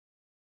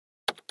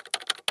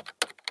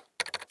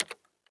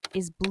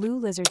Is Blue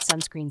Lizard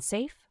Sunscreen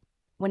safe?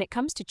 When it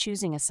comes to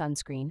choosing a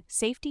sunscreen,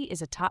 safety is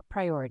a top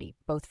priority,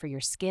 both for your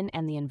skin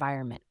and the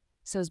environment.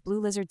 So is Blue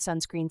Lizard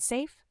Sunscreen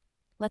safe?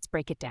 Let's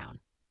break it down.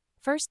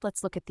 First,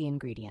 let's look at the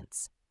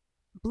ingredients.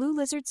 Blue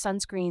Lizard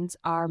sunscreens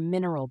are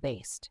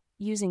mineral-based,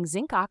 using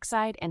zinc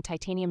oxide and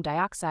titanium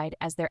dioxide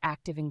as their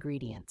active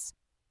ingredients.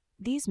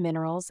 These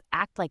minerals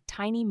act like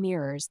tiny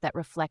mirrors that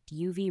reflect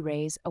UV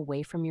rays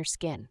away from your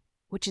skin,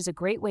 which is a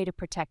great way to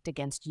protect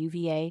against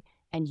UVA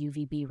and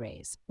UVB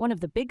rays. One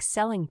of the big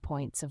selling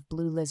points of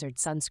Blue Lizard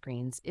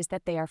sunscreens is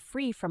that they are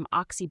free from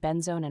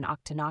oxybenzone and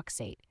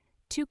octinoxate,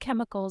 two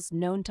chemicals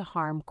known to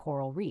harm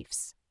coral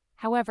reefs.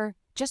 However,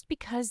 just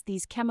because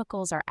these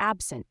chemicals are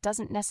absent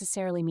doesn't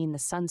necessarily mean the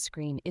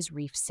sunscreen is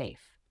reef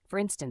safe. For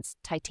instance,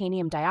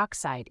 titanium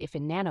dioxide, if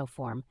in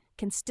nanoform,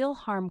 can still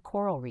harm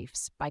coral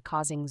reefs by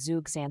causing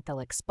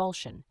zooxanthal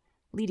expulsion,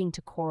 leading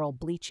to coral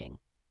bleaching.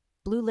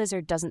 Blue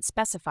Lizard doesn't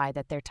specify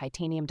that their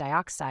titanium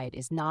dioxide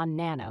is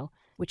non-nano,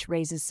 which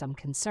raises some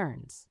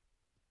concerns.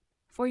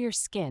 For your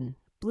skin,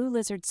 Blue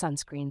Lizard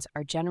sunscreens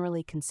are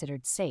generally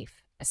considered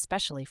safe,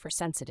 especially for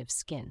sensitive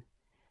skin.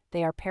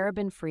 They are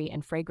paraben-free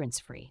and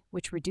fragrance-free,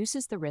 which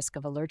reduces the risk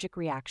of allergic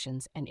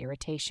reactions and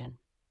irritation.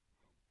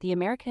 The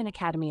American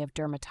Academy of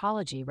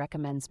Dermatology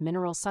recommends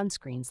mineral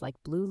sunscreens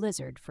like Blue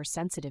Lizard for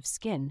sensitive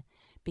skin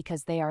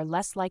because they are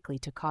less likely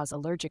to cause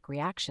allergic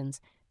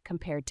reactions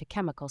compared to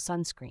chemical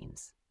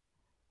sunscreens.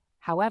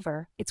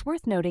 However, it's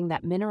worth noting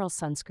that mineral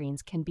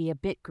sunscreens can be a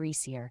bit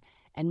greasier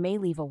and may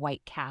leave a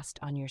white cast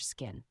on your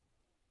skin.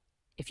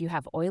 If you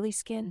have oily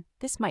skin,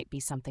 this might be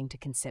something to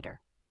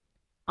consider.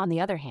 On the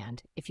other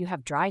hand, if you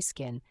have dry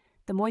skin,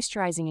 the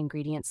moisturizing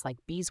ingredients like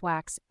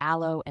beeswax,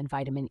 aloe, and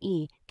vitamin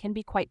E can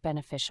be quite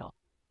beneficial.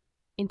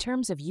 In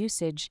terms of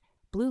usage,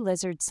 Blue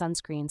Lizard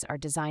sunscreens are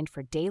designed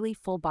for daily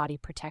full-body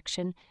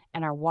protection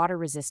and are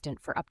water-resistant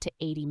for up to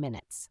 80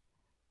 minutes.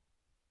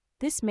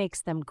 This makes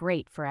them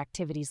great for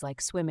activities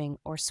like swimming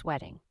or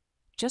sweating.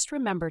 Just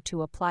remember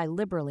to apply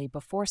liberally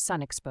before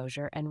sun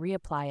exposure and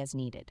reapply as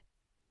needed.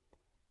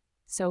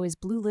 So is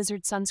Blue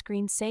Lizard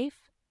sunscreen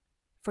safe?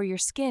 For your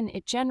skin,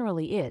 it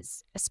generally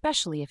is,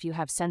 especially if you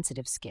have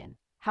sensitive skin.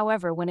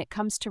 However, when it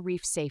comes to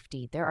reef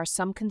safety, there are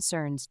some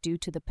concerns due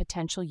to the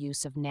potential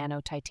use of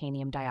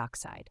nano-titanium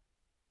dioxide.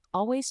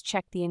 Always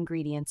check the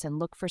ingredients and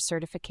look for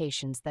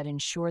certifications that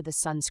ensure the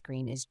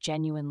sunscreen is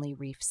genuinely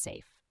reef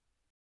safe.